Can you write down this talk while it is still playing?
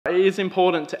it is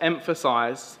important to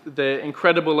emphasise the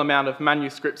incredible amount of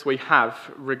manuscripts we have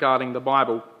regarding the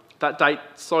Bible that date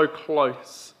so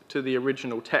close to the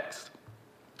original text.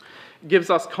 It gives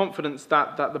us confidence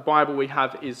that the Bible we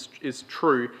have is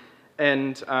true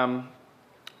and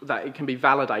that it can be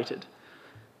validated.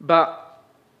 But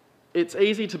it's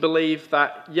easy to believe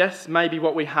that, yes, maybe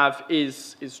what we have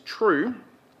is true,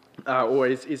 or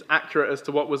is accurate as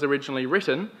to what was originally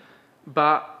written,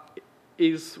 but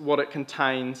is what it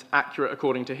contains accurate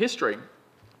according to history?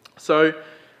 So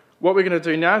what we're going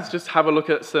to do now is just have a look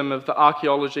at some of the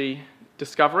archaeology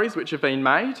discoveries which have been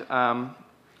made,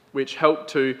 which help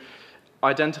to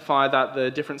identify that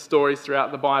the different stories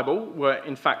throughout the Bible were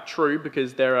in fact true,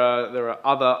 because there are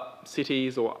other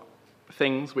cities or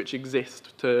things which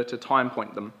exist to time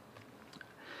point them.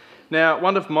 Now,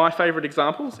 one of my favourite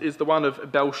examples is the one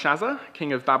of Belshazzar,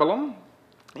 king of Babylon.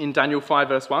 In Daniel 5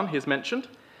 verse 1, he is mentioned.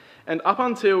 And up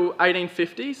until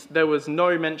 1850s, there was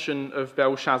no mention of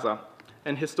Belshazzar.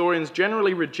 And historians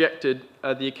generally rejected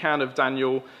the account of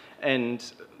Daniel and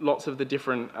lots of the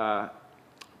different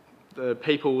the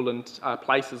people and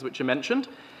places which are mentioned.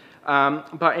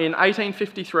 But in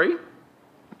 1853,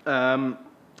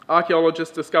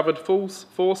 archaeologists discovered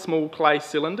four small clay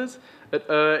cylinders at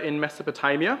in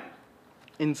Mesopotamia,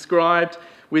 inscribed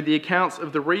with the accounts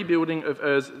of the rebuilding of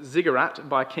Ur's ziggurat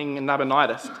by King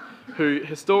Nabonidus, who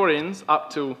historians up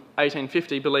till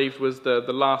 1850 believed was the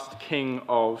last king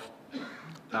of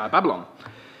Babylon.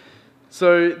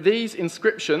 So these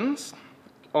inscriptions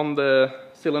on the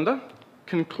cylinder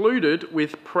concluded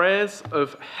with prayers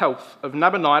of health of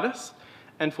Nabonidus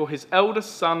and for his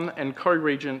eldest son and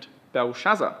co-regent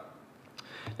Belshazzar.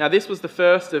 Now, this was the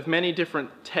first of many different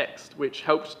texts which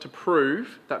helped to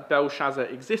prove that Belshazzar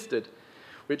existed,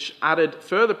 which added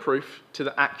further proof to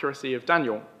the accuracy of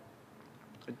Daniel.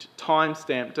 It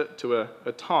time-stamped it to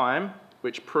a time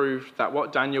which proved that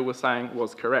what Daniel was saying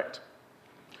was correct.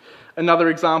 Another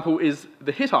example is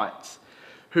the Hittites,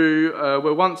 who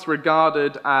were once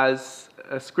regarded as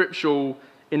a scriptural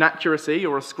inaccuracy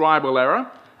or a scribal error,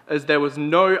 as there was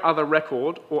no other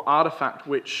record or artifact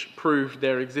which proved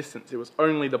their existence. It was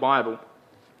only the Bible.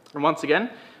 And once again,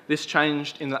 this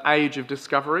changed in the age of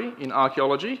discovery in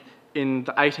archaeology in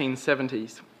the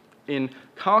 1870s, in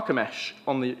Carchemish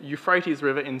on the Euphrates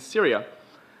River in Syria,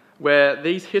 where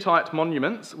these Hittite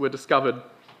monuments were discovered.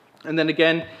 And then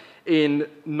again in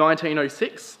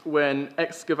 1906, when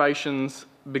excavations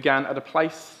began at a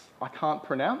place I can't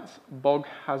pronounce,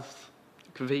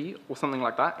 Boghazkvi or something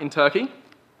like that, in Turkey,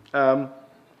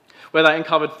 where they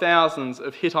uncovered thousands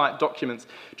of Hittite documents,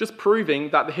 just proving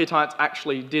that the Hittites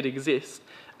actually did exist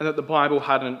and that the Bible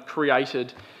hadn't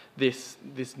created this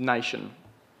nation.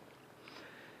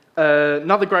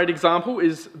 Another great example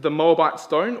is the Moabite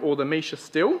stone, or the Mesha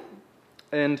still.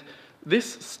 And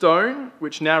this stone,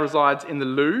 which now resides in the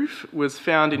Louvre, was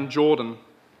found in Jordan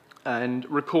and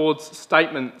records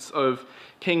statements of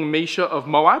King Mesha of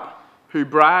Moab, who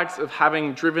brags of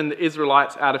having driven the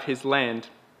Israelites out of his land.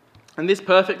 And this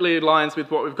perfectly aligns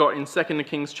with what we've got in 2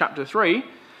 Kings chapter 3,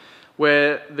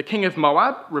 where the king of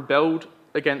Moab rebelled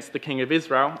against the king of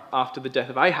Israel after the death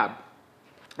of Ahab.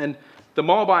 And the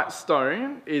Moabite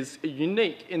stone is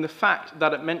unique in the fact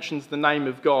that it mentions the name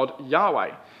of God,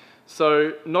 Yahweh.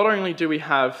 So not only do we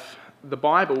have the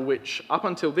Bible, which up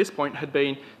until this point had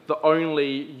been the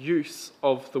only use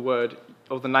of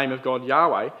the name of God,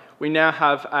 Yahweh, we now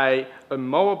have a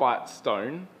Moabite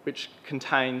stone which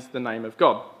contains the name of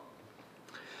God.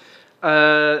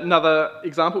 Another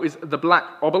example is the black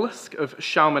obelisk of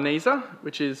Shalmaneser,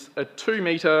 which is a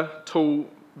 2-metre tall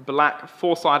black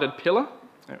four-sided pillar,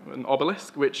 an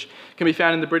obelisk, which can be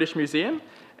found in the British Museum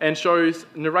and shows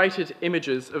narrated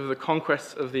images of the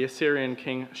conquests of the Assyrian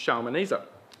king Shalmaneser.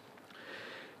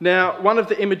 Now, one of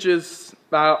the images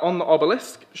on the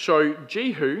obelisk show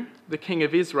Jehu, the king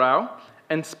of Israel,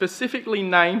 and specifically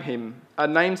names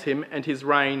him and his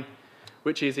reign,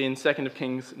 which is in 2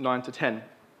 Kings 9-10.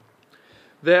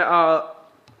 There are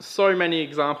so many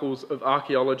examples of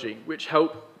archaeology which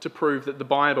help to prove that the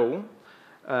Bible,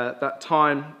 that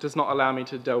time does not allow me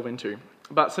to delve into.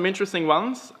 But some interesting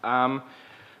ones,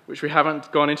 which we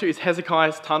haven't gone into, is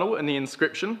Hezekiah's tunnel and the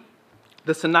inscription,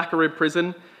 the Sennacherib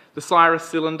prison, the Cyrus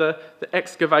cylinder, the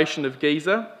excavation of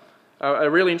Giza. A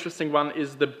really interesting one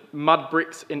is the mud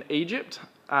bricks in Egypt,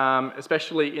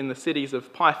 especially in the cities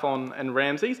of Python and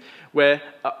Ramses, where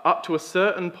up to a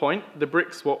certain point, the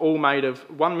bricks were all made of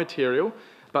one material,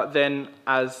 but then,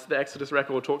 as the Exodus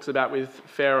record talks about with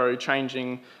Pharaoh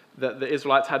changing, the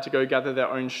Israelites had to go gather their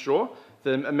own straw,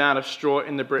 the amount of straw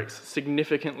in the bricks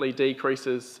significantly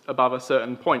decreases above a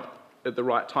certain point at the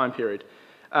right time period.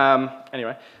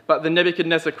 Anyway, but the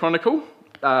Nebuchadnezzar Chronicle,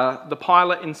 the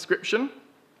Pilate inscription,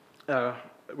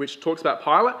 which talks about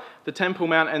Pilate, the Temple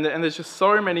Mount, and there's just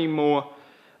so many more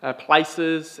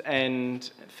places and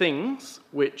things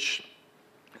which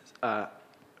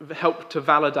help to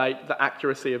validate the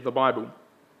accuracy of the Bible.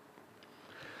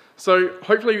 So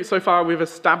hopefully so far we've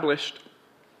established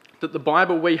that the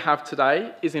Bible we have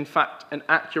today is in fact an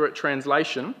accurate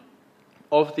translation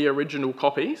of the original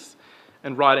copies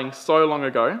and writing so long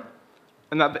ago,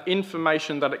 and that the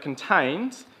information that it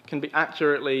contains can be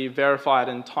accurately verified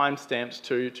and time-stamped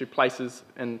to places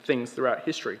and things throughout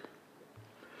history.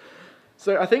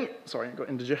 So I think, sorry, I got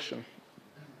indigestion.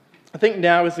 I think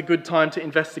now is a good time to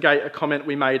investigate a comment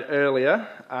we made earlier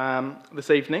this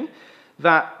evening,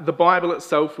 that the Bible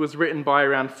itself was written by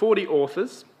around 40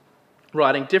 authors,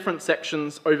 writing different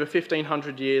sections over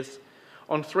 1,500 years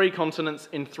on 3 continents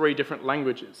in 3 different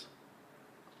languages.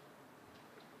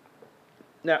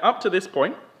 Now, up to this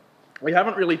point, we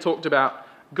haven't really talked about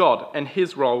God and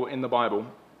his role in the Bible.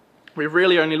 We've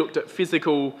really only looked at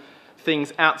physical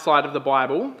things outside of the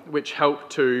Bible, which help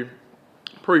to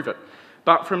prove it.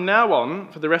 But from now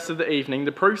on, for the rest of the evening,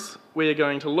 the proofs we're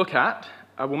going to look at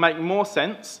will make more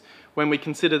sense when we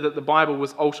consider that the Bible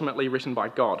was ultimately written by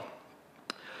God.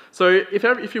 So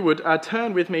if you would,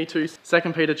 turn with me to 2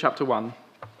 Peter chapter 1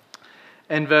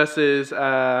 and verses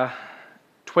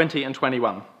 20 and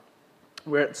 21,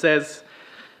 where it says,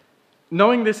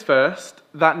 "Knowing this first,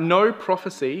 that no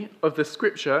prophecy of the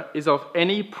Scripture is of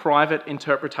any private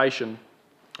interpretation,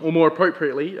 or more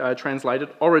appropriately translated,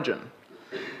 origin.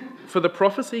 For the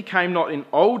prophecy came not in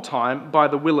old time by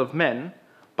the will of men,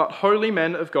 but holy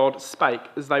men of God spake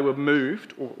as they were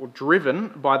moved or driven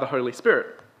by the Holy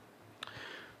Spirit."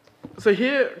 So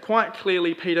here, quite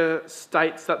clearly, Peter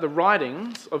states that the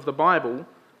writings of the Bible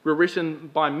were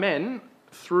written by men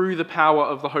through the power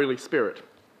of the Holy Spirit,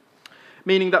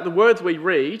 meaning that the words we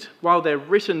read, while they're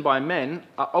written by men,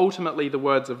 are ultimately the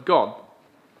words of God.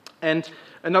 And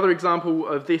another example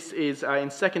of this is in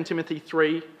 2 Timothy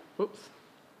 3. Whoops,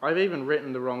 I've even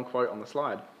written the wrong quote on the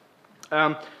slide.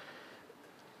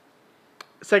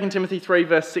 2 Timothy 3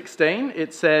 verse 16,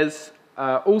 it says,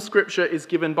 all Scripture is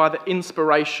given by the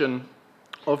inspiration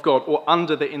of God, or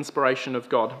under the inspiration of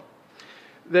God.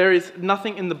 There is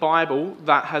nothing in the Bible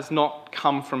that has not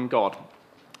come from God.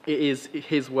 It is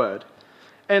his word.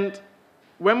 And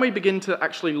when we begin to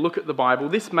actually look at the Bible,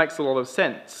 this makes a lot of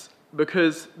sense,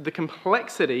 because the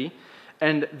complexity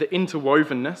and the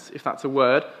interwovenness, if that's a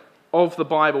word, of the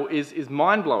Bible is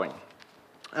mind-blowing.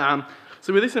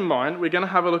 So with this in mind, we're going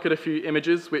to have a look at a few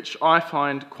images which I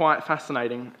find quite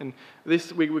fascinating. And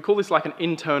this we call this like an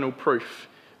internal proof,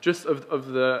 just of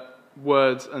the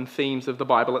words and themes of the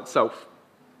Bible itself.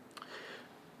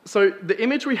 So the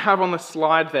image we have on the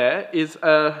slide there is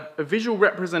a visual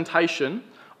representation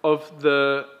of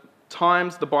the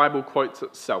times the Bible quotes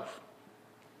itself.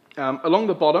 Along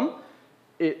the bottom,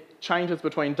 it changes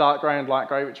between dark grey and light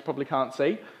grey, which you probably can't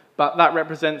see, but that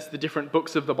represents the different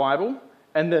books of the Bible.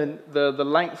 And then the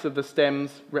lengths of the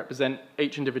stems represent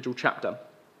each individual chapter.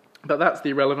 But that's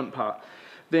the irrelevant part.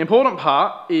 The important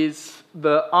part is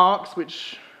the arcs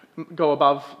which go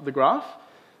above the graph.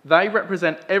 They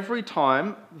represent every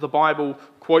time the Bible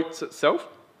quotes itself,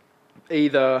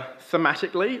 either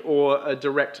thematically or a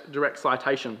direct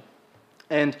citation.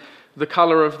 And the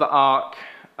colour of the arc,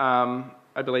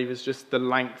 I believe, is just the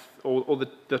length or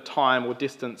the time or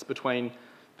distance between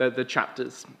the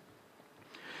chapters.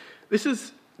 This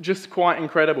is just quite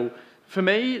incredible. For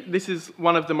me, this is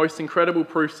one of the most incredible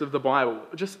proofs of the Bible.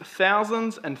 Just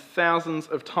thousands and thousands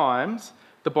of times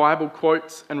the Bible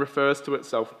quotes and refers to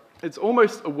itself. It's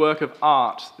almost a work of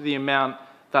art, the amount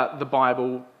that the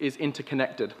Bible is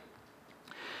interconnected.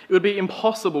 It would be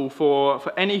impossible for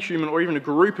any human, or even a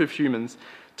group of humans,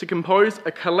 to compose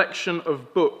a collection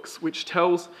of books which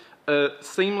tells a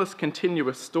seamless,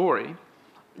 continuous story,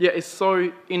 yet is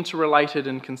so interrelated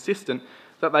and consistent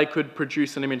that they could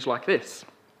produce an image like this.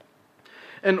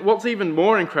 And what's even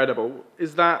more incredible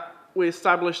is that we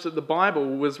established that the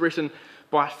Bible was written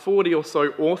by 40 or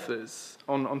so authors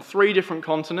on 3 different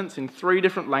continents, in 3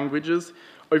 different languages,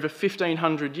 over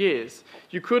 1,500 years.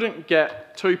 You couldn't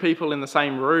get 2 people in the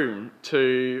same room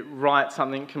to write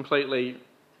something completely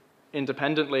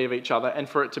independently of each other and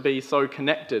for it to be so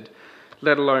connected,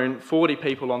 let alone 40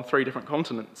 people on 3 different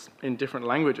continents in different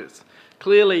languages.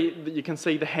 Clearly, you can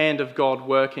see the hand of God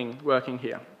working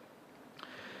here.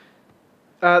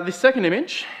 The second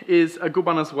image is a good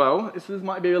one as well. This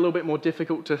might be a little bit more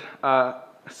difficult to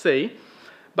see,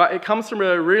 but it comes from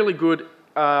a really good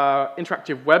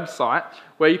interactive website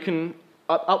where you can,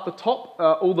 up the top,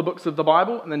 all the books of the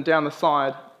Bible, and then down the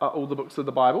side, are all the books of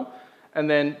the Bible. And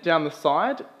then down the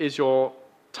side is your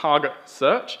target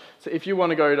search. So if you want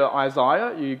to go to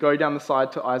Isaiah, you go down the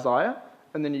side to Isaiah,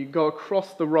 and then you go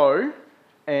across the row,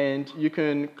 and you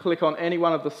can click on any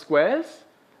one of the squares,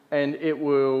 and it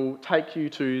will take you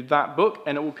to that book,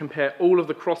 and it will compare all of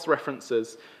the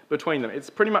cross-references between them. It's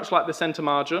pretty much like the center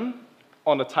margin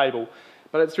on a table,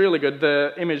 but it's really good.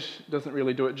 The image doesn't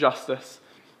really do it justice.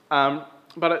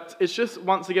 But it just,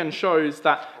 once again, shows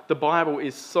that the Bible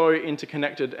is so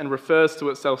interconnected and refers to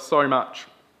itself so much.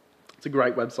 It's a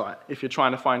great website if you're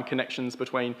trying to find connections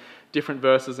between different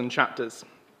verses and chapters.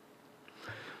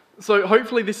 So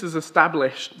hopefully this has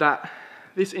established that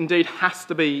this indeed has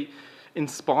to be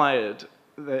inspired.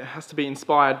 It has to be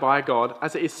inspired by God,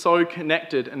 as it is so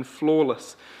connected and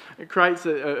flawless. It creates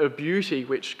a beauty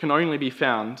which can only be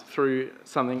found through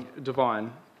something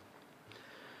divine.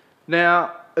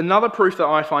 Now, another proof that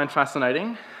I find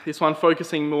fascinating, this one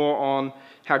focusing more on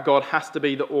how God has to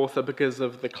be the author because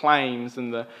of the claims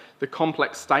and the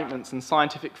complex statements and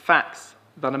scientific facts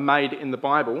that are made in the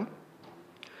Bible,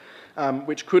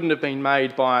 which couldn't have been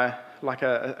made by like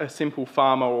a simple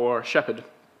farmer or a shepherd.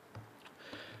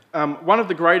 One of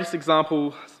the greatest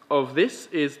examples of this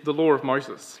is the Law of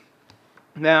Moses.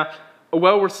 Now, a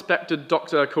well-respected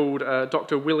doctor called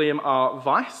Dr. William R.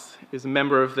 Weiss, who's a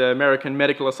member of the American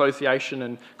Medical Association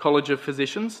and College of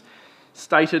Physicians,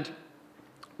 stated,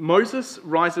 "Moses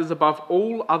rises above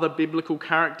all other biblical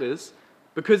characters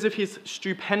because of his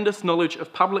stupendous knowledge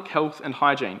of public health and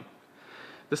hygiene.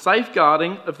 The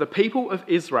safeguarding of the people of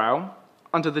Israel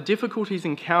under the difficulties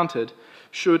encountered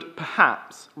should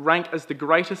perhaps rank as the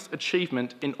greatest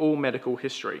achievement in all medical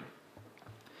history."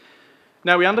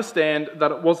 Now, we understand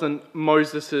that it wasn't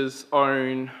Moses'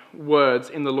 own words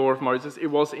in the Law of Moses. It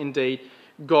was indeed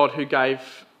God who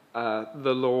gave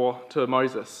the law to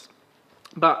Moses.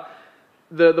 But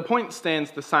the point stands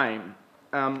the same.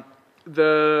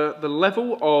 The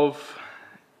level of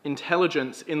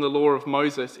intelligence in the Law of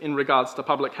Moses in regards to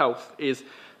public health is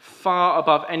far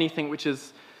above anything which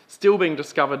is still being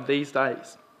discovered these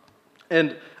days.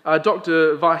 And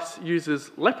Dr. Weiss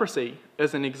uses leprosy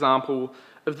as an example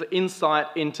of the insight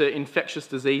into infectious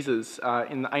diseases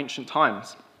in the ancient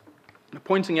times,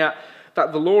 pointing out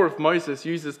that the Law of Moses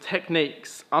uses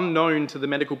techniques unknown to the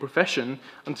medical profession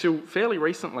until fairly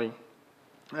recently.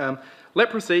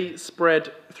 Leprosy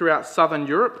spread throughout southern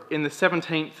Europe in the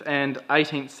 17th and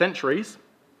 18th centuries,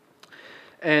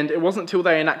 and it wasn't until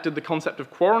they enacted the concept of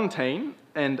quarantine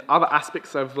and other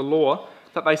aspects of the law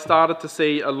that they started to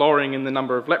see a lowering in the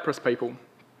number of leprous people.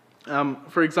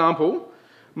 For example,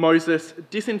 Moses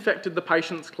disinfected the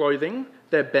patient's clothing,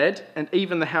 their bed, and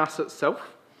even the house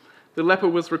itself. The leper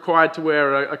was required to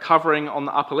wear a covering on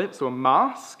the upper lips, or a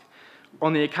mask.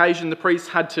 On the occasion, the priest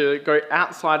had to go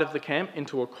outside of the camp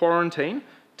into a quarantine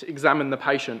to examine the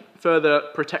patient, further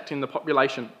protecting the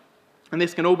population. And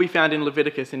this can all be found in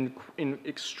Leviticus in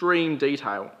extreme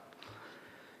detail.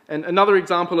 And another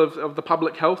example of the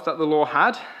public health that the law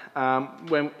had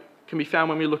can be found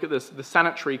when we look at this, the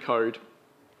sanitary code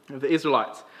of the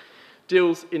Israelites.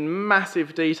 Deals in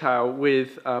massive detail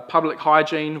with public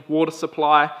hygiene, water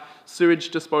supply, sewage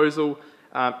disposal,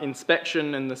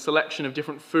 inspection and the selection of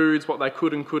different foods, what they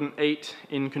could and couldn't eat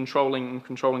in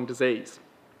controlling disease.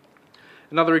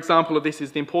 Another example of this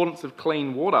is the importance of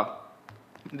clean water.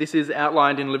 This is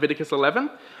outlined in Leviticus 11,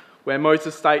 where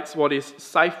Moses states what is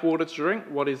safe water to drink,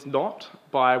 what is not,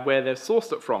 by where they've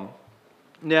sourced it from.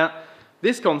 Now,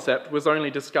 this concept was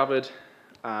only discovered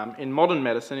in modern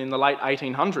medicine in the late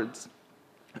 1800s.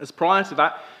 As prior to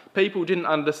that, people didn't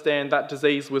understand that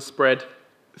disease was spread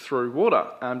through water.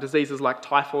 Diseases like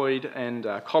typhoid and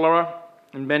cholera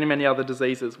and many, many other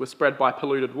diseases were spread by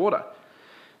polluted water.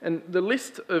 And the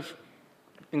list of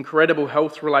incredible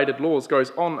health-related laws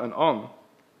goes on and on.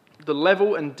 The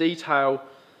level and detail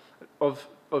of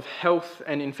health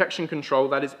and infection control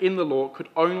that is in the law could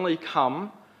only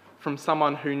come from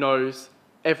someone who knows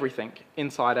everything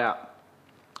inside out.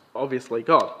 Obviously,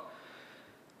 God.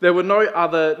 There were no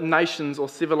other nations or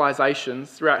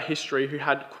civilizations throughout history who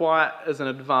had quite as an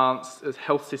advanced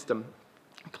health system.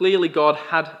 Clearly, God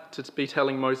had to be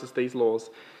telling Moses these laws.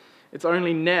 It's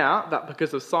only now that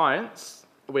because of science,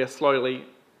 we are slowly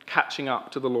catching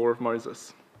up to the law of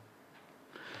Moses.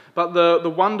 But the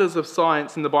wonders of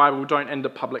science in the Bible don't end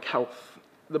at public health.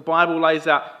 The Bible lays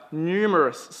out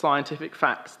numerous scientific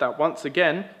facts that, once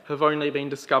again, have only been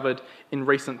discovered in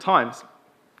recent times.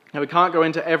 Now, we can't go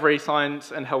into every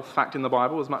science and health fact in the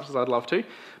Bible as much as I'd love to,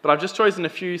 but I've just chosen a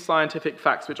few scientific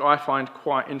facts which I find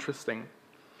quite interesting.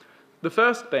 The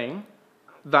first being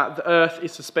that the Earth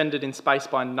is suspended in space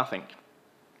by nothing.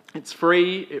 It's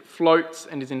free, it floats,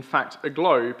 and is in fact a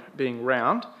globe, being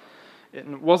round. It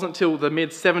wasn't till the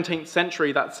mid-17th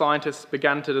century that scientists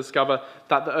began to discover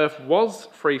that the Earth was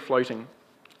free-floating,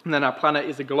 and then our planet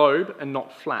is a globe and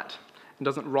not flat, and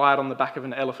doesn't ride on the back of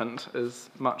an elephant, as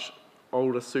much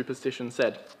older superstition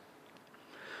said.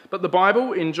 But the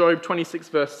Bible, in Job 26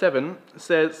 verse 7,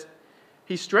 says,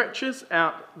 "He stretches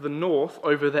out the north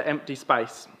over the empty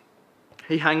space.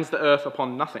 He hangs the earth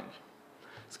upon nothing."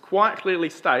 It quite clearly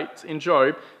states in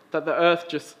Job that the earth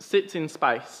just sits in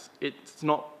space. It's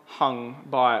not hung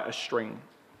by a string.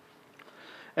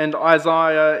 And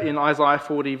Isaiah, in Isaiah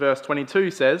 40 verse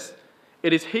 22 says,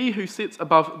 "It is he who sits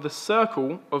above the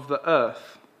circle of the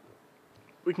earth."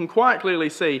 We can quite clearly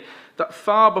see that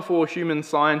far before human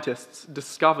scientists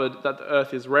discovered that the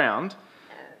earth is round,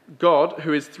 God,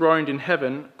 who is throned in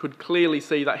heaven, could clearly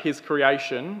see that his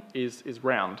creation is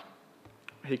round.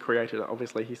 He created it,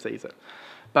 obviously he sees it.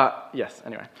 But yes,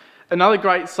 anyway. Another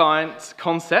great science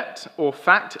concept or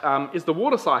fact is the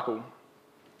water cycle.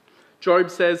 Job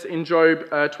says in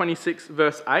Job 26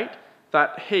 verse 8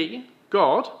 that he,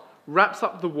 God, wraps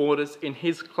up the waters in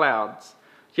his clouds,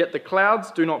 yet the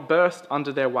clouds do not burst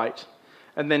under their weight.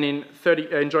 And then in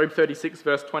Job 36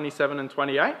 verse 27 and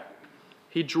 28,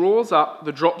 he draws up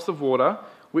the drops of water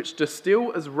which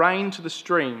distill as rain to the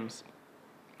streams.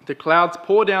 The clouds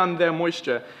pour down their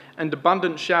moisture and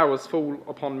abundant showers fall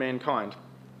upon mankind.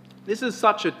 This is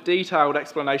such a detailed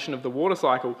explanation of the water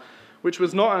cycle, which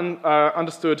was not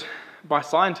understood by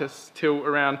scientists till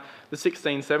around the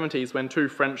 1670s when two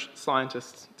French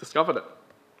scientists discovered it.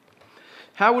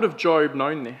 How would have Job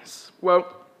known this?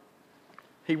 Well,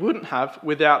 he wouldn't have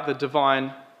without the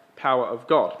divine power of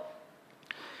God.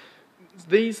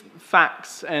 These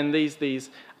facts and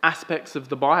these aspects of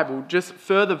the Bible just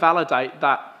further validate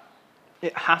that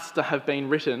it has to have been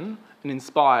written and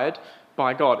inspired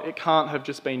by God. It can't have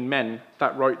just been men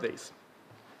that wrote these.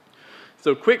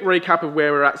 So a quick recap of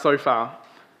where we're at so far.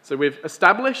 So we've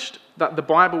established that the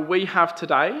Bible we have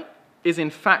today is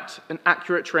in fact an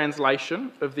accurate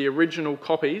translation of the original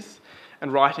copies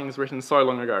and writings written so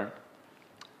long ago.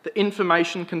 The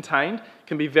information contained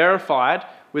can be verified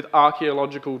with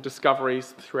archaeological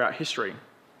discoveries throughout history.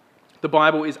 The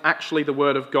Bible is actually the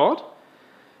Word of God.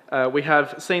 We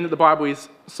have seen that the Bible is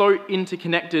so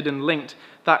interconnected and linked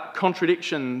that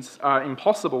contradictions are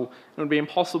impossible. It would be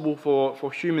impossible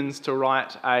for humans to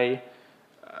write a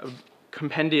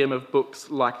compendium of books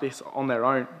like this on their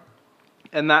own.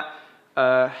 And that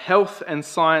health and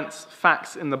science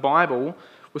facts in the Bible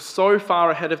were so far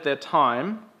ahead of their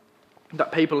time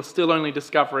that people are still only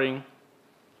discovering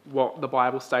what the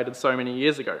Bible stated so many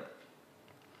years ago.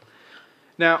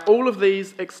 Now, all of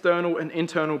these external and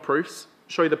internal proofs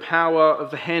show the power of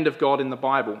the hand of God in the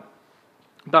Bible.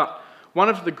 But one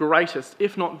of the greatest,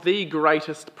 if not the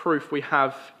greatest proof we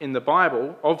have in the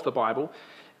Bible, of the Bible,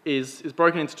 is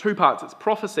broken into two parts. It's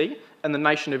prophecy and the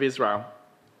nation of Israel.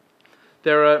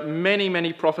 There are many,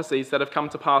 many prophecies that have come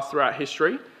to pass throughout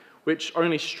history which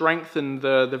only strengthen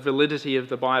the validity of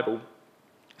the Bible.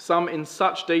 Some in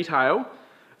such detail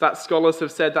that scholars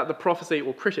have said that the prophecy,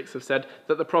 or critics have said,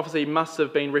 that the prophecy must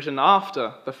have been written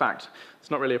after the fact. It's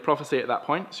not really a prophecy at that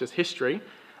point, it's just history.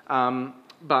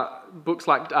 But books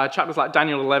like, chapters like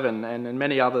Daniel 11 and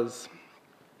many others.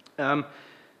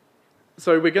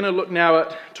 So we're going to look now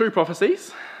at two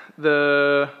prophecies.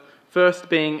 The first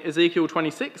being Ezekiel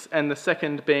 26 and the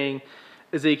second being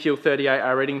Ezekiel 38,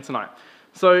 our reading tonight.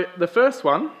 So the first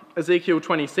one, Ezekiel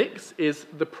 26, is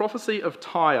the prophecy of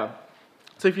Tyre.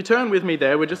 So if you turn with me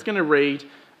there, we're just going to read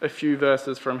a few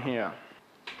verses from here.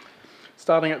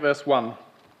 Starting at verse 1.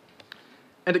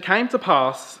 "And it came to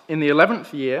pass in the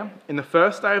 11th year, in the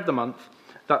first day of the month,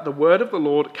 that the word of the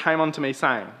Lord came unto me,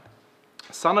 saying,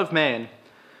 Son of man,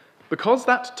 because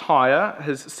that Tyre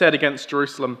has said against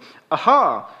Jerusalem,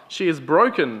 Aha, she is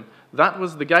broken, that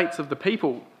was the gates of the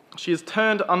people. She is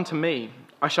turned unto me.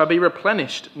 I shall be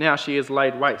replenished, now she is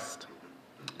laid waste."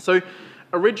 So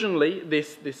originally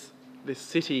this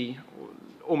city,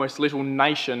 almost little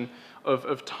nation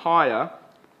of Tyre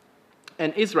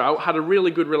and Israel had a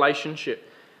really good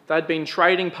relationship. They'd been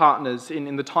trading partners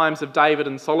in the times of David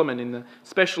and Solomon,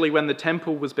 especially when the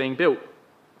temple was being built.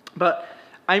 But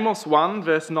Amos 1,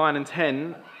 verse 9 and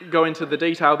 10 go into the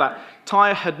detail that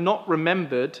Tyre had not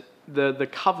remembered the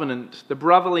covenant, the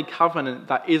brotherly covenant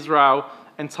that Israel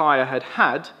and Tyre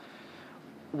had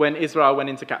when Israel went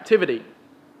into captivity.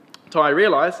 Tyre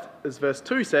realised, as verse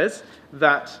 2 says,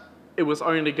 that it was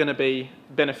only going to be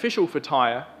beneficial for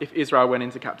Tyre if Israel went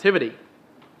into captivity.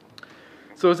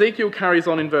 So Ezekiel carries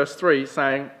on in verse 3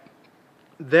 saying,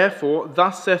 "Therefore,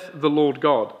 thus saith the Lord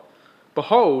God,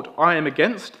 Behold, I am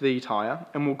against thee, Tyre,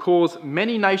 and will cause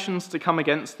many nations to come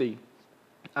against thee.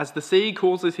 As the sea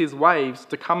causes his waves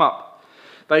to come up,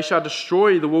 they shall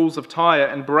destroy the walls of Tyre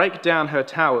and break down her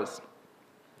towers.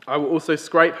 I will also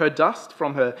scrape her dust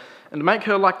from her and make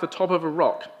her like the top of a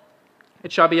rock.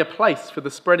 It shall be a place for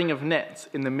the spreading of nets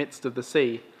in the midst of the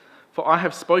sea. For I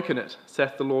have spoken it,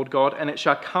 saith the Lord God, and it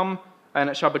shall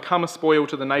become a spoil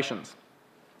to the nations.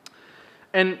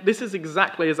 And this is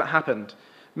exactly as it happened.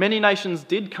 Many nations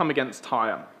did come against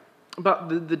Tyre, but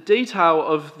the detail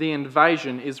of the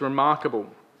invasion is remarkable.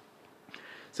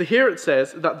 So here it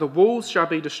says that the walls shall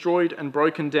be destroyed and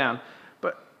broken down.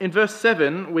 But in verse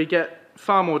 7, we get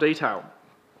far more detail.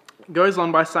 It goes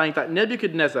on by saying that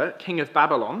Nebuchadnezzar, king of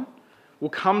Babylon, will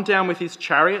come down with his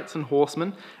chariots and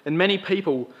horsemen and many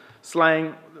people,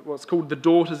 slaying what's called the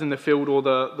daughters in the field, or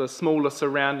the smaller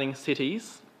surrounding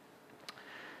cities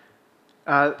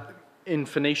in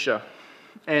Phoenicia.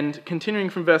 And continuing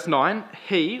from verse 9,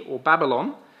 he, or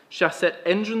Babylon, shall set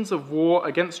engines of war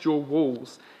against your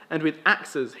walls, and with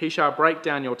axes he shall break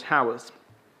down your towers.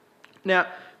 Now,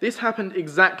 this happened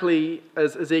exactly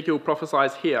as Ezekiel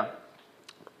prophesies here.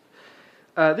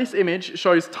 This image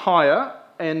shows Tyre,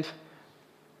 and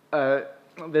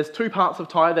there's two parts of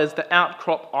Tyre. There's the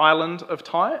outcrop island of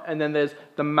Tyre, and then there's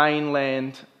the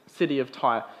mainland city of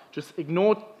Tyre. Just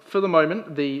ignore for the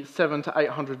moment the 700 to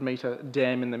 800 metre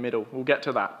dam in the middle. We'll get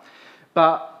to that.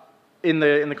 But in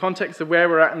the context of where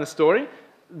we're at in the story,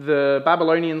 the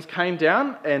Babylonians came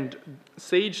down and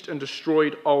sieged and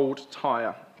destroyed old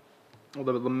Tyre, or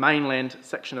the mainland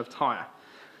section of Tyre.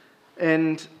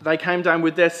 And they came down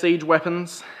with their siege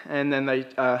weapons, and then they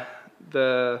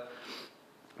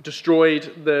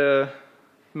destroyed the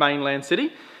mainland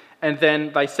city, and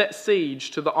then they set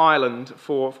siege to the island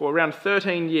for around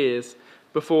 13 years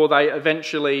before they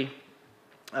eventually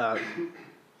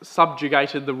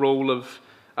subjugated the rule of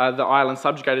the island,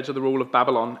 subjugated to the rule of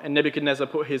Babylon, and Nebuchadnezzar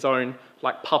put his own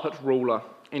puppet ruler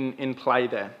in play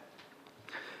there.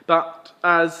 But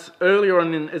as earlier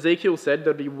on in Ezekiel said,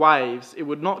 there'd be waves. It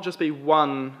would not just be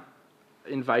one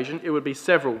invasion, it would be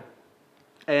several.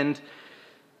 And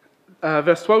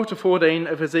verse 12 to 14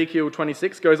 of Ezekiel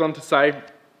 26 goes on to say,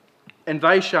 and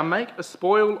they shall make a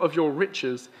spoil of your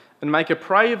riches and make a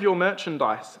prey of your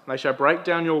merchandise. They shall break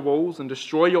down your walls and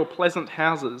destroy your pleasant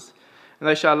houses. And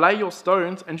they shall lay your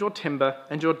stones and your timber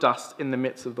and your dust in the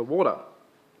midst of the water.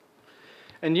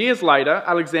 And years later,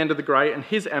 Alexander the Great and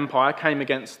his empire came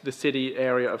against the city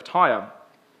area of Tyre.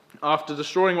 After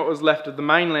destroying what was left of the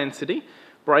mainland city,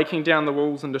 breaking down the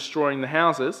walls and destroying the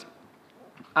houses,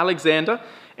 Alexander,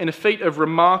 in a feat of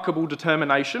remarkable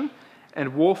determination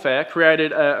and warfare,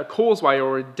 created a causeway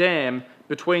or a dam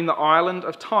between the island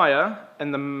of Tyre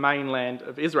and the mainland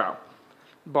of Israel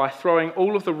by throwing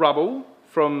all of the rubble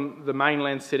from the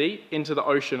mainland city into the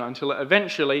ocean until it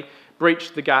eventually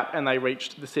breached the gap and they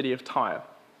reached the city of Tyre.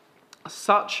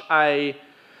 Such a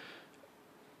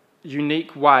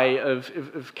unique way of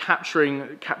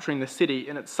capturing the city,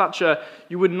 and it's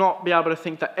you would not be able to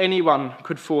think that anyone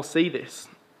could foresee this.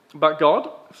 But God,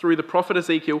 through the prophet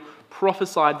Ezekiel,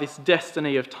 prophesied this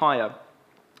destiny of Tyre.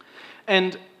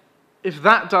 And if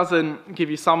that doesn't give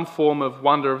you some form of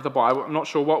wonder of the Bible, I'm not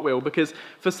sure what will, because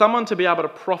for someone to be able to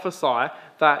prophesy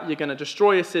that you're going to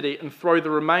destroy a city and throw the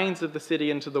remains of the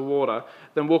city into the water,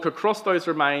 then walk across those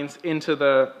remains into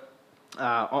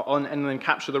and then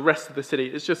capture the rest of the city,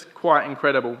 it's just quite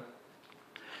incredible.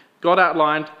 God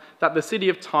outlined that the city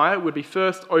of Tyre would be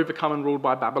first overcome and ruled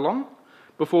by Babylon,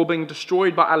 before being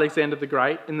destroyed by Alexander the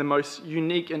Great in the most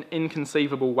unique and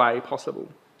inconceivable way possible.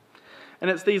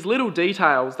 And it's these little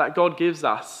details that God gives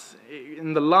us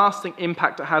in the lasting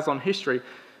impact it has on history.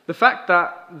 The fact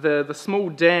that the small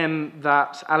dam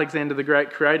that Alexander the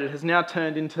Great created has now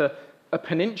turned into a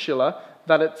peninsula,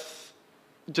 that it's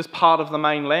just part of the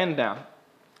mainland now.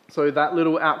 So that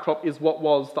little outcrop is what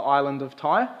was the island of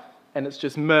Tyre, and it's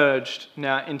just merged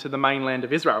now into the mainland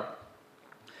of Israel.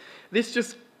 This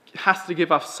just has to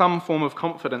give us some form of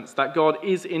confidence that God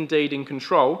is indeed in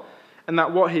control, and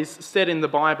that what he's said in the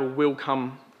Bible will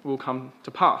come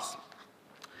to pass.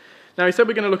 Now, he said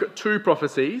we're going to look at two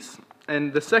prophecies,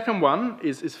 and the second one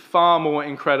is far more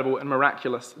incredible and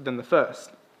miraculous than the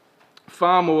first.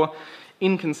 Far more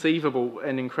inconceivable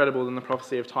and incredible than the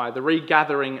prophecy of Tyre, the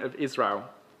regathering of Israel.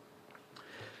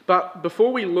 But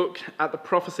before we look at the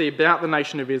prophecy about the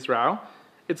nation of Israel,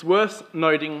 it's worth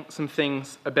noting some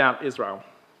things about Israel.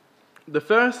 The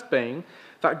first being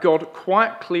that God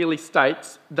quite clearly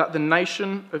states that the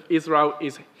nation of Israel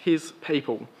is his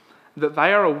people, that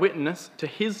they are a witness to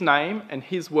his name and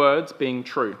his words being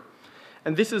true.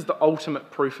 And this is the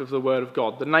ultimate proof of the word of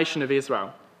God, the nation of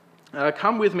Israel.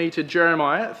 come with me to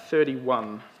Jeremiah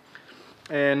 31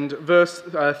 and verse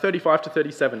 35 to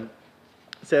 37.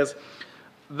 It says,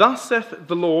 "Thus saith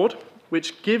the Lord,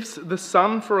 which gives the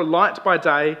sun for a light by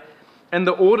day, and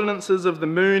the ordinances of the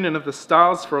moon and of the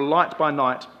stars for a light by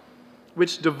night,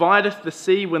 which divideth the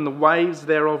sea when the waves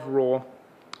thereof roar.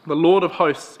 The Lord of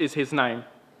hosts is his name.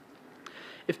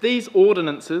 If these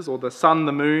ordinances, or the sun,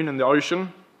 the moon, and the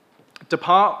ocean,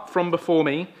 depart from before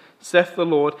me, saith the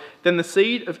Lord, then the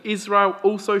seed of Israel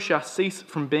also shall cease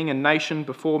from being a nation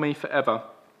before me forever.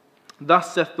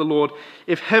 Thus saith the Lord,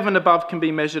 if heaven above can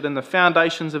be measured and the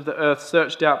foundations of the earth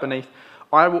searched out beneath,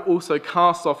 I will also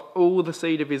cast off all the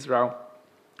seed of Israel,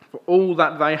 for all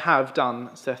that they have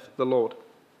done, saith the Lord."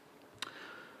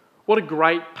 What a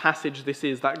great passage this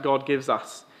is that God gives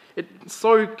us. It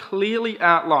so clearly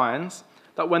outlines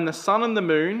that when the sun and the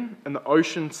moon and the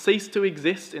ocean cease to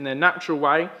exist in their natural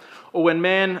way, or when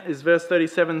man, as verse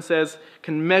 37 says,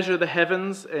 can measure the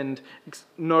heavens and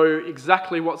know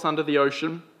exactly what's under the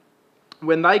ocean,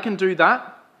 when they can do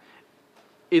that,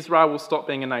 Israel will stop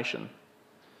being a nation.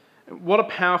 What a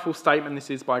powerful statement this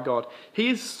is by God. He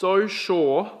is so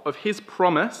sure of his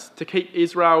promise to keep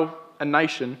Israel a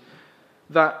nation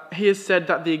that he has said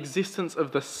that the existence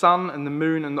of the sun and the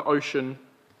moon and the ocean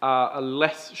are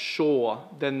less sure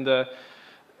than the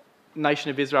nation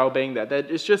of Israel being there.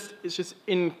 It's just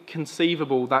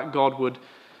inconceivable that God would,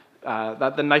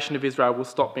 that the nation of Israel will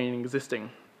stop being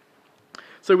existing.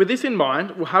 So with this in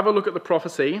mind, we'll have a look at the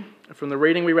prophecy from the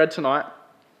reading we read tonight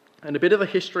and a bit of the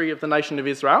history of the nation of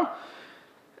Israel.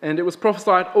 And it was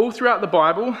prophesied all throughout the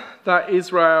Bible that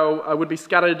Israel would be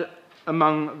scattered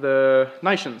among the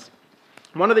nations.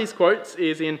 One of these quotes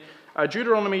is in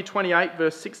Deuteronomy 28,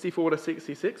 verse 64 to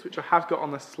 66, which I have got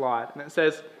on the slide. And it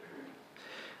says,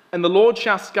 "And the Lord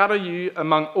shall scatter you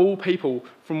among all people,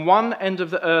 from one end of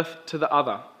the earth to the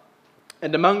other.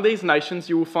 And among these nations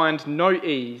you will find no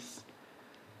ease.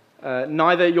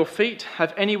 Neither your feet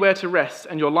have anywhere to rest,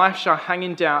 and your life shall hang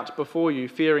in doubt before you,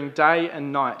 fearing day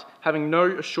and night, having no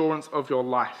assurance of your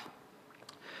life."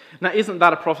 Now, isn't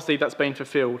that a prophecy that's been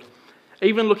fulfilled?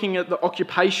 Even looking at the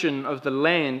occupation of the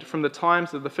land from the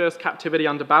times of the first captivity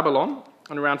under Babylon,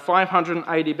 and around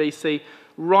 580 BC,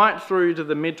 right through to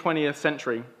the mid-20th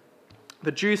century,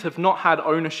 the Jews have not had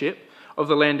ownership of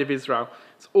the land of Israel.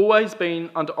 It's always been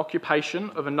under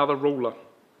occupation of another ruler.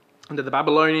 Under the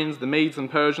Babylonians, the Medes and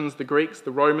Persians, the Greeks,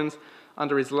 the Romans,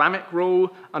 under Islamic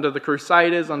rule, under the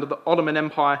Crusaders, under the Ottoman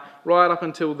Empire, right up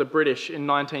until the British in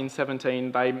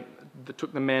 1917, they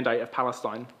took the mandate of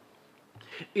Palestine.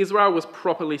 Israel was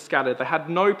properly scattered. They had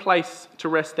no place to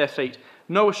rest their feet,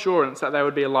 no assurance that they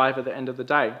would be alive at the end of the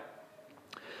day.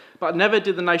 But never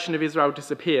did the nation of Israel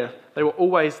disappear. They were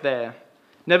always there.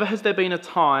 Never has there been a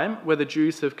time where the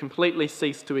Jews have completely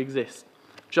ceased to exist,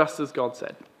 just as God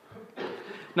said.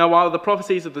 Now, while the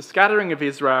prophecies of the scattering of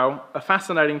Israel are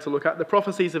fascinating to look at, the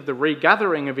prophecies of the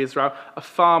regathering of Israel are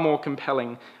far more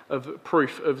compelling of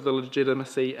proof of the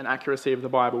legitimacy and accuracy of the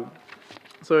Bible.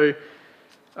 So,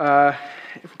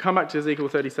 if we come back to Ezekiel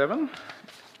 37,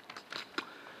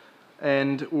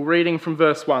 and we're reading from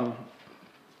verse 1.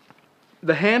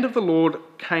 "The hand of the Lord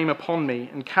came upon me,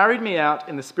 and carried me out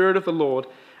in the spirit of the Lord,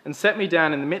 and set me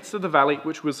down in the midst of the valley,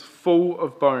 which was full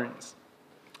of bones."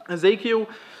 Ezekiel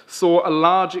saw a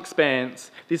large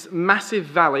expanse, this massive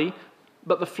valley,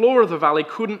 but the floor of the valley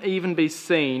couldn't even be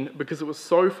seen because it was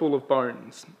so full of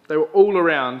bones. They were all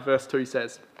around, verse 2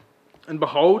 says. "And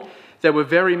behold, there were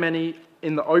very many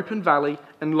in the open valley,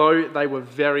 and lo, they were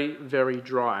very, very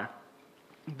dry."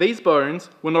 These bones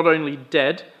were not only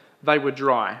dead, they were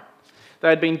dry. They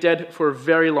had been dead for a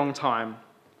very long time.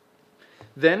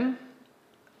 Then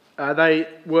they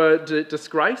were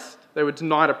disgraced, they were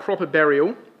denied a proper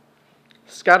burial,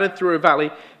 scattered through a valley,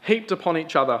 heaped upon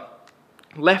each other,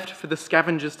 left for the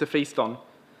scavengers to feast on.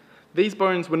 These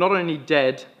bones were not only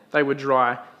dead, they were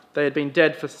dry. They had been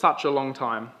dead for such a long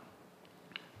time.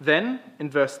 Then, in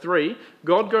verse 3,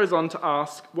 God goes on to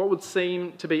ask what would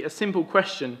seem to be a simple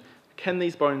question: can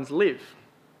these bones live?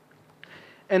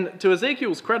 And to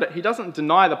Ezekiel's credit, he doesn't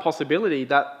deny the possibility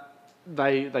that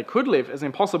they could live, as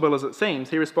impossible as it seems.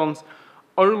 He responds,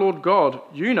 "O Lord God,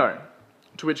 you know."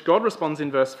 To which God responds in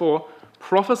verse 4,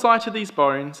 "Prophesy to these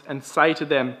bones and say to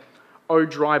them, O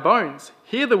dry bones,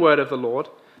 hear the word of the Lord.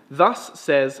 Thus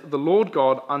says the Lord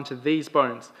God unto these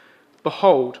bones,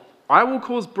 Behold, I will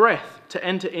cause breath to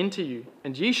enter into you,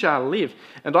 and ye shall live.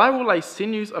 And I will lay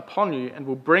sinews upon you, and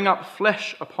will bring up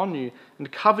flesh upon you, and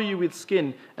cover you with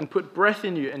skin, and put breath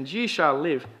in you, and ye shall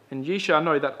live, and ye shall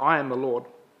know that I am the Lord."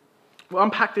 We'll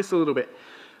unpack this a little bit.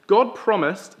 God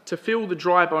promised to fill the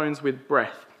dry bones with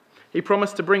breath. He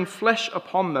promised to bring flesh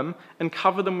upon them and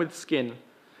cover them with skin.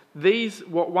 These,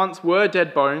 what once were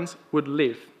dead bones, would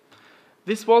live.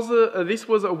 This was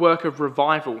a work of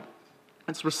revival.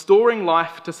 It's restoring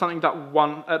life to something that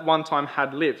at one time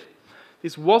had lived.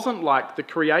 This wasn't like the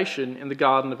creation in the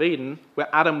Garden of Eden, where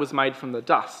Adam was made from the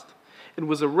dust. It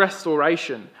was a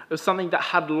restoration of something that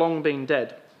had long been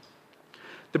dead.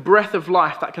 The breath of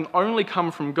life that can only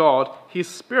come from God, his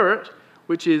Spirit,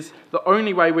 which is the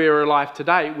only way we are alive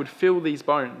today, would fill these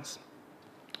bones.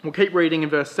 We'll keep reading in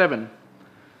verse 7.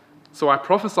 So I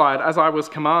prophesied as I was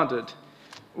commanded.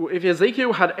 If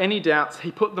Ezekiel had any doubts,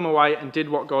 he put them away and did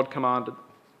what God commanded.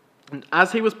 And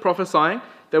as he was prophesying,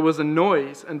 there was a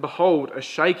noise, and behold, a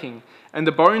shaking, and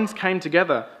the bones came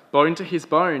together, bone to his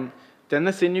bone, then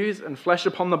the sinews and flesh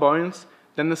upon the bones,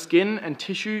 then the skin and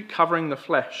tissue covering the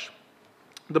flesh.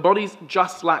 The bodies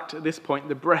just lacked at this point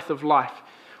the breath of life,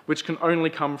 which can only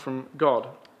come from God.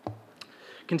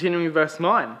 Continuing verse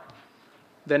 9.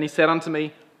 Then he said unto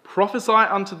me, prophesy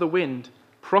unto the wind,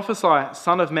 prophesy,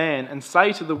 Son of man, and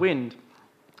say to the wind,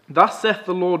 thus saith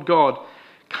the Lord God,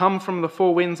 come from the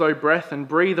four winds, O breath, and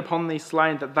breathe upon these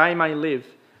slain, that they may live.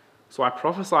 So I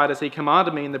prophesied as he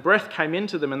commanded me, and the breath came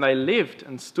into them, and they lived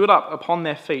and stood up upon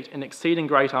their feet, an exceeding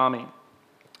great army.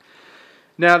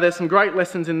 Now, there's some great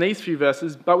lessons in these few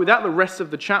verses, but without the rest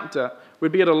of the chapter,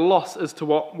 we'd be at a loss as to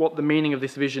what the meaning of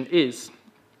this vision is.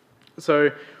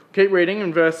 So, keep reading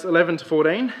in verse 11 to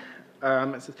 14.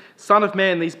 It says, Son of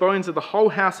man, these bones are the whole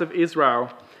house of Israel,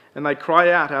 and they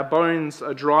cry out, our bones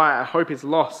are dry, our hope is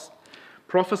lost.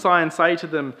 Prophesy and say to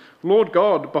them, Lord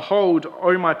God, behold,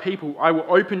 O my people, I will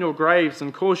open your graves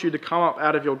and cause you to come up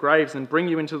out of your graves and bring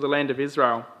you into the land of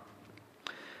Israel.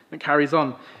 It carries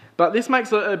on. But this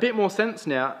makes a bit more sense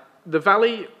now. The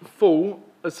valley full,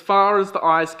 as far as the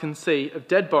eyes can see, of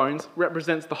dead bones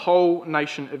represents the whole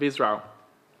nation of Israel.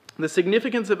 The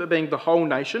significance of it being the whole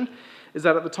nation is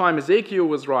that at the time Ezekiel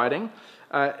was writing,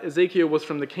 Ezekiel was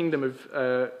from the kingdom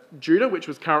of Judah, which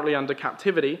was currently under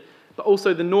captivity, but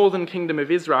also the northern kingdom of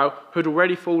Israel had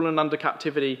already fallen under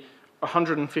captivity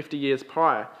 150 years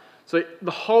prior. So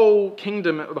the whole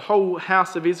kingdom, the whole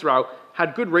house of Israel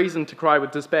had good reason to cry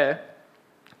with despair.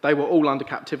 They were all under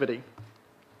captivity.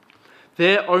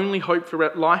 Their only hope for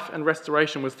life and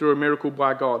restoration was through a miracle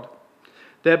by God.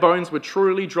 Their bones were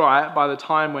truly dry by the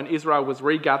time when Israel was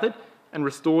regathered and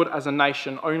restored as a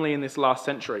nation only in this last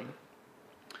century.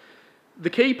 The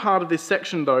key part of this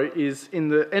section, though, is in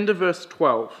the end of verse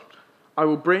 12. I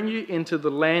will bring you into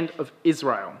the land of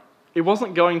Israel. It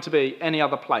wasn't going to be any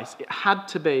other place. It had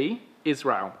to be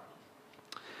Israel.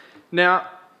 Now,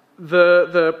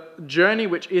 the journey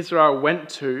which Israel went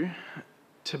to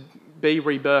be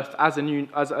rebirthed as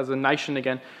a nation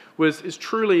again is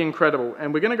truly incredible.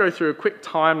 And we're going to go through a quick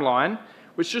timeline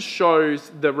which just shows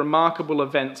the remarkable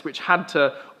events which had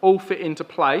to all fit into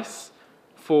place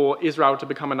for Israel to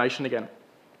become a nation again.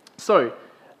 So,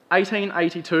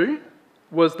 1882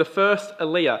 was the first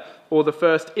Aliyah, or the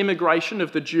first immigration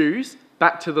of the Jews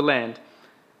back to the land.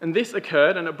 And this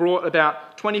occurred, and it brought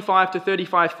about 25 to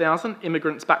 35,000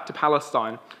 immigrants back to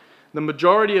Palestine. The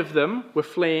majority of them were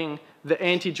fleeing the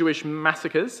anti-Jewish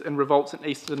massacres and revolts in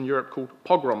Eastern Europe called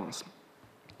pogroms.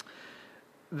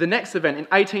 The next event in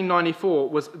 1894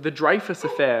 was the Dreyfus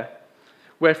Affair,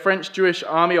 where French Jewish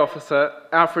army officer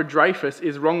Alfred Dreyfus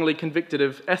is wrongly convicted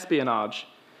of espionage.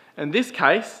 And this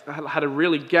case had a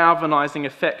really galvanising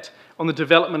effect on the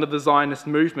development of the Zionist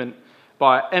movement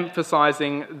by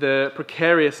emphasising the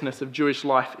precariousness of Jewish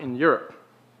life in Europe.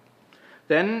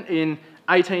 Then in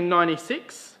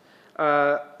 1896,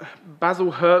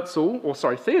 Theodor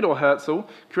Herzl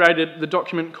created the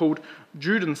document called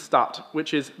Judenstaat,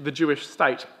 which is the Jewish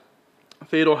state.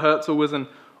 Theodor Herzl was an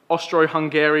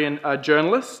Austro-Hungarian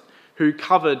journalist who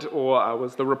covered or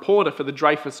was the reporter for the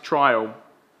Dreyfus trial.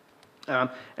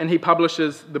 And he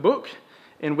publishes the book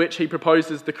in which he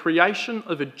proposes the creation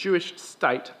of a Jewish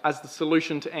state as the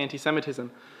solution to anti-Semitism.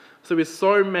 So with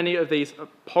so many of these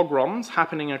pogroms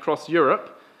happening across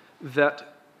Europe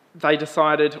that they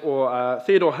decided, or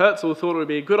Theodor Herzl thought it would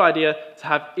be a good idea to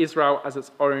have Israel as its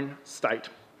own state.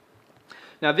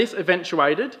 Now this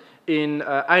eventuated in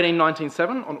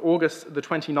 1897 on August the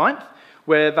 29th,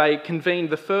 where they convened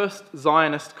the first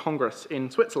Zionist Congress in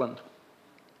Switzerland.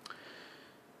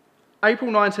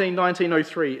 April 19,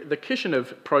 1903, the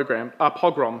Kishinev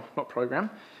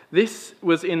pogrom. This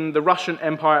was in the Russian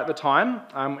Empire at the time,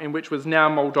 in which was now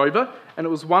Moldova, and it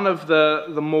was one of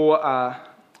the more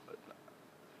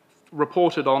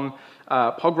reported on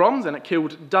pogroms, and it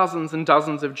killed dozens and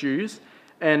dozens of Jews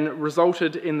and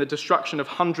resulted in the destruction of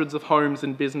hundreds of homes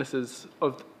and businesses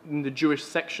in the Jewish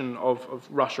section of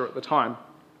Russia at the time.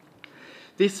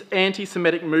 this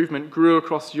anti-Semitic movement grew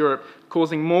across Europe,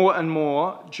 causing more and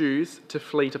more Jews to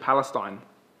flee to Palestine.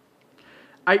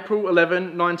 April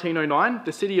 11, 1909,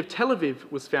 the city of Tel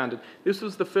Aviv was founded. This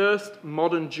was the first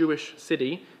modern Jewish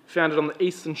city founded on the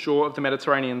eastern shore of the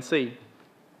Mediterranean Sea.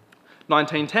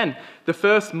 1910, the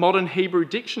first modern Hebrew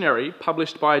dictionary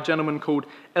published by a gentleman called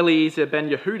Eliezer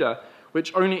ben Yehuda,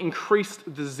 which only increased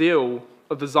the zeal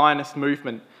of the Zionist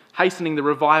movement, hastening the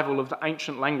revival of the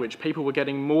ancient language. People were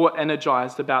getting more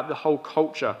energized about the whole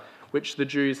culture which the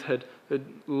Jews had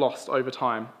lost over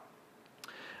time.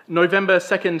 November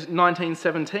 2nd,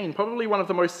 1917, probably one of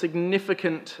the most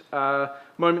significant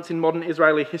moments in modern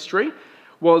Israeli history,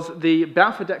 was the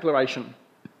Balfour Declaration.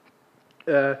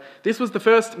 This was the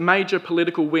first major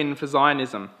political win for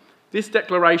Zionism. This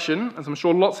declaration, as I'm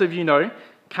sure lots of you know,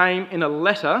 came in a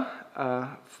letter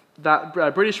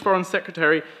that British Foreign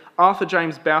Secretary Arthur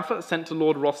James Balfour sent to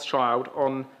Lord Rothschild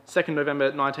on 2nd November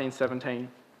 1917.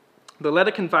 The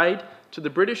letter conveyed to the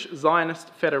British Zionist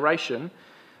Federation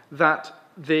that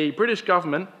the British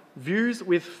government views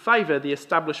with favour the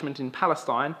establishment in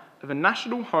Palestine of a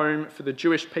national home for the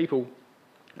Jewish people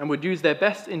and would use their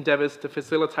best endeavours to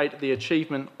facilitate the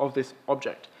achievement of this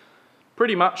object.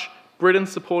 Pretty much, Britain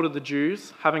supported the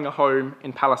Jews having a home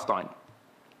in Palestine.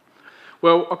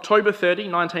 Well, October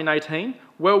 30, 1918,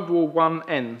 World War I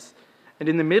ends, and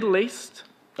in the Middle East,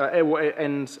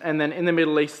 and then in the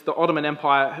Middle East, the Ottoman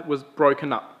Empire was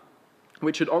broken up,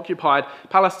 which had occupied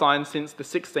Palestine since the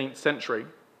 16th century.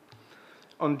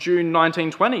 On June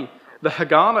 1920, the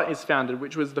Haganah is founded,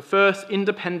 which was the first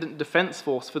independent defence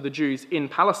force for the Jews in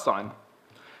Palestine.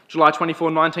 July 24,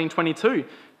 1922,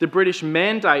 the British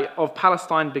Mandate of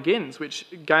Palestine begins, which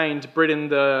gained Britain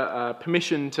the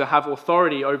permission to have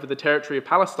authority over the territory of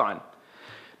Palestine.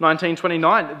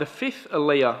 1929, the fifth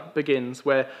Aliyah begins,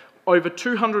 where over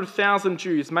 200,000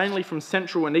 Jews, mainly from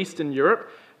Central and Eastern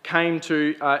Europe, came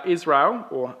to Israel,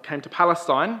 or came to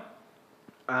Palestine,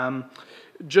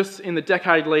 just in the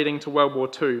decade leading to World War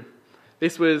II.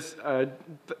 This was,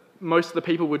 most of the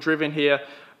people were driven here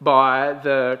by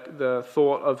the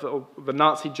thought of the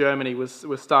Nazi Germany was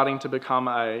starting to become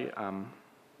a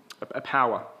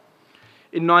power.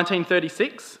 In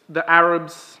 1936, the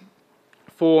Arabs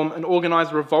form an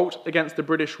organised revolt against the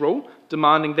British rule,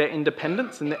 demanding their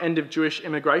independence and the end of Jewish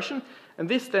immigration. And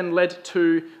this then led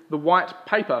to the White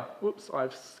Paper. Whoops,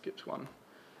 I've skipped one.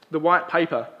 The White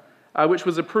Paper, which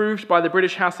was approved by the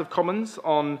British House of Commons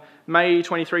on May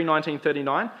 23,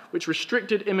 1939, which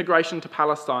restricted immigration to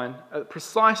Palestine at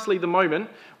precisely the moment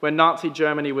when Nazi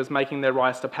Germany was making their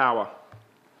rise to power.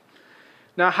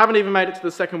 Now, I haven't even made it to the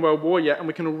Second World War yet, and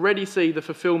we can already see the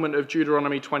fulfilment of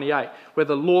Deuteronomy 28, where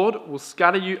the Lord will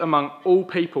scatter you among all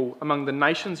people, among the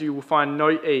nations you will find no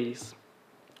ease.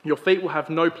 Your feet will have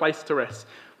no place to rest.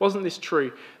 Wasn't this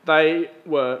true? They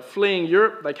were fleeing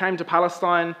Europe, they came to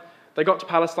Palestine, they got to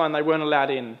Palestine, they weren't allowed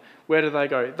in. Where did they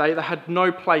go? They had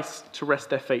no place to rest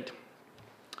their feet.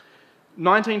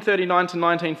 1939 to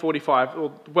 1945,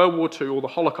 or World War II, or the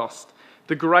Holocaust,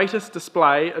 the greatest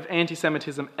display of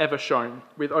anti-Semitism ever shown,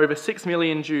 with over 6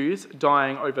 million Jews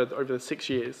dying over the 6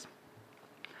 years.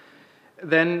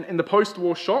 Then, in the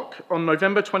post-war shock, on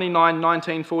November 29,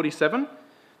 1947,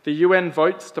 the UN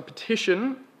votes to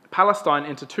petition Palestine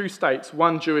into two states,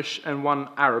 one Jewish and one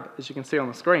Arab, as you can see on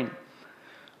the screen.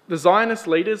 The Zionist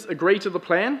leaders agreed to the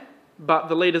plan, but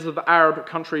the leaders of the Arab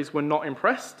countries were not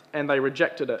impressed, and they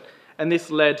rejected it. And this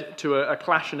led to a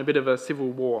clash and a bit of a civil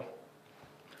war.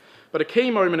 But a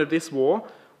key moment of this war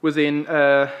was in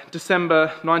December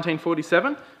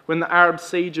 1947, when the Arab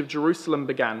siege of Jerusalem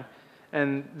began.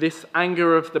 And this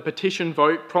anger of the petition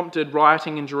vote prompted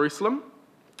rioting in Jerusalem,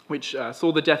 which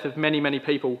saw the death of many, many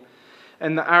people.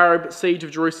 And the Arab siege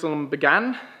of Jerusalem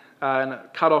began, and it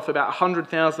cut off about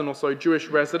 100,000 or so Jewish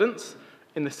residents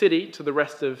in the city to the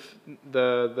rest of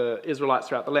the Israelites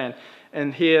throughout the land.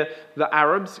 And here, the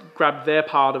Arabs grabbed their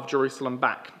part of Jerusalem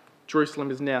back.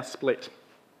 Jerusalem is now split.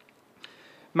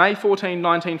 May 14,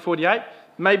 1948,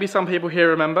 maybe some people here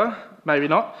remember, maybe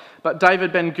not, but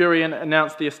David Ben-Gurion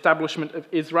announced the establishment of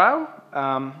Israel,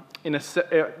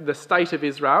 the state of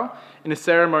Israel, in a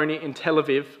ceremony in Tel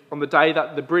Aviv on the day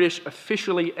that the British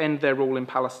officially end their rule in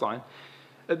Palestine.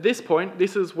 At this point,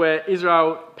 this is where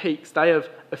Israel peaks. They have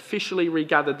officially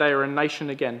regathered. They are a nation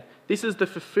again. This is the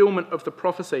fulfillment of the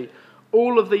prophecy.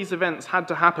 All of these events had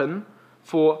to happen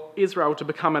for Israel to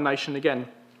become a nation again.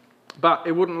 But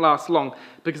it wouldn't last long,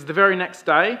 because the very next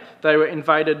day, they were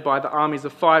invaded by the armies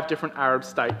of 5 different Arab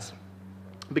states,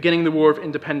 beginning the War of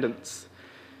Independence.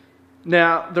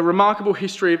 Now, the remarkable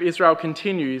history of Israel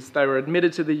continues. They were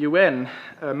admitted to the UN.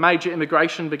 Major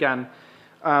immigration began.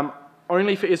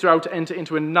 only for Israel to enter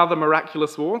into another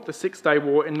miraculous war, the Six-Day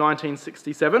War in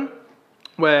 1967,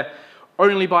 where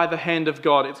only by the hand of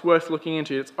God, it's worth looking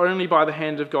into, it's only by the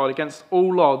hand of God, against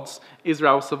all odds,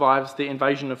 Israel survives the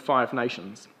invasion of 5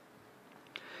 nations.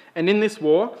 And in this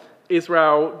war,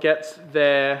 Israel gets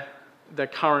their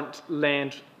current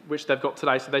land which they've got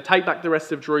today. So they take back the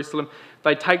rest of Jerusalem,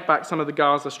 they take back some of the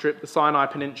Gaza Strip, the Sinai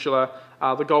Peninsula,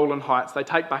 the Golan Heights, they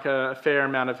take back a fair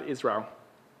amount of Israel.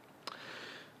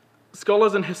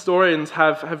 Scholars and historians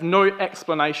have no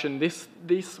explanation.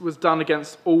 This was done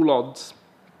against all odds.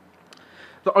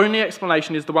 The only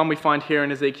explanation is the one we find here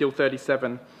in Ezekiel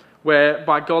 37, where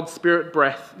by God's spirit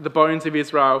breath, the bones of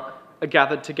Israel are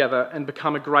gathered together and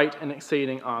become a great and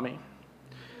exceeding army.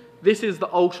 This is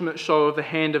the ultimate show of the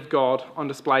hand of God on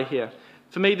display here.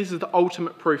 For me, this is the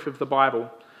ultimate proof of the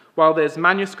Bible. While there's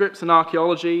manuscripts and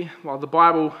archaeology, while the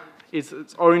Bible is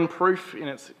its own proof in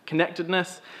its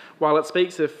connectedness, while it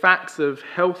speaks of facts of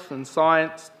health and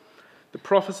science, the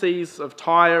prophecies of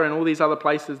Tyre and all these other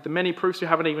places, the many proofs we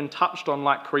haven't even touched on,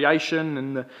 like creation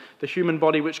and the human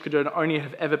body which could only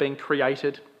have ever been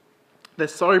created.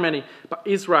 There's so many, but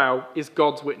Israel is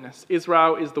God's witness.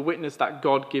 Israel is the witness that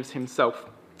God gives himself.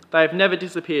 They have never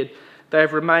disappeared. They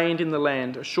have remained in the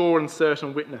land, a sure and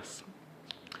certain witness.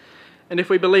 And if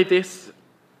we believe this,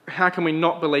 how can we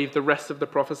not believe the rest of the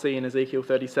prophecy in Ezekiel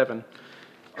 37?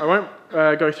 I won't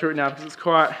go through it now because it's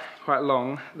quite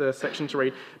long, the section to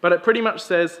read. But it pretty much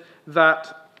says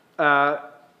that God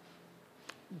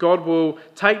will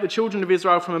take the children of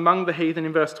Israel from among the heathen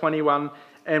in verse 21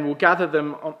 and will gather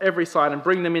them on every side and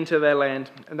bring them into their land,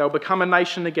 and they'll become a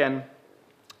nation again.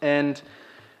 And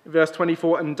verse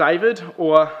 24, and David,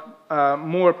 or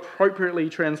more appropriately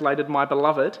translated, my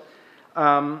beloved,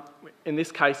 in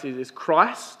this case is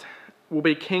Christ, will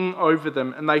be king over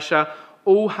them, and they shall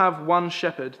all have one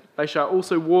shepherd. They shall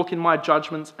also walk in my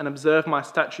judgments and observe my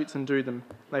statutes and do them.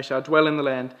 They shall dwell in the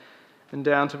land. And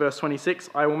down to verse 26,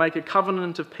 I will make a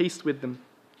covenant of peace with them,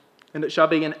 and it shall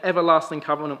be an everlasting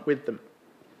covenant with them.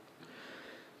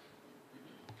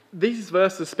 These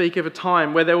verses speak of a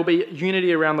time where there will be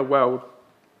unity around the world.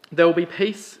 There will be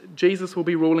peace. Jesus will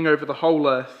be ruling over the whole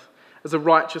earth as a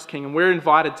righteous king, and we're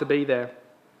invited to be there.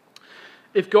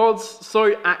 If God's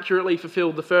so accurately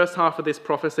fulfilled the first half of this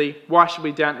prophecy, why should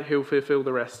we doubt that he'll fulfill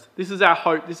the rest? This is our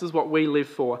hope. This is what we live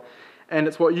for, and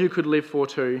it's what you could live for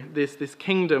too, this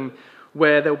kingdom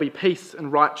where there will be peace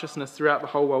and righteousness throughout the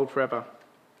whole world forever.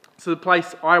 It's the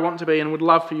place I want to be and would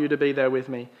love for you to be there with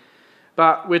me.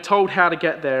 But we're told how to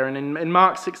get there, and in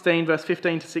Mark 16, verse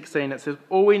 15 to 16, it says,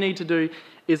 all we need to do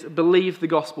is believe the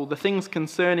gospel, the things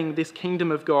concerning this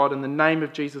kingdom of God in the name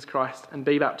of Jesus Christ, and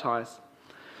be baptised.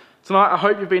 Tonight, I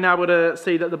hope you've been able to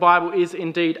see that the Bible is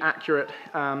indeed accurate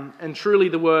and truly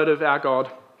the word of our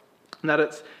God, and that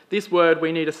it's this word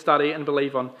we need to study and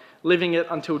believe on, living it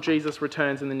until Jesus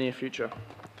returns in the near future.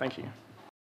 Thank you.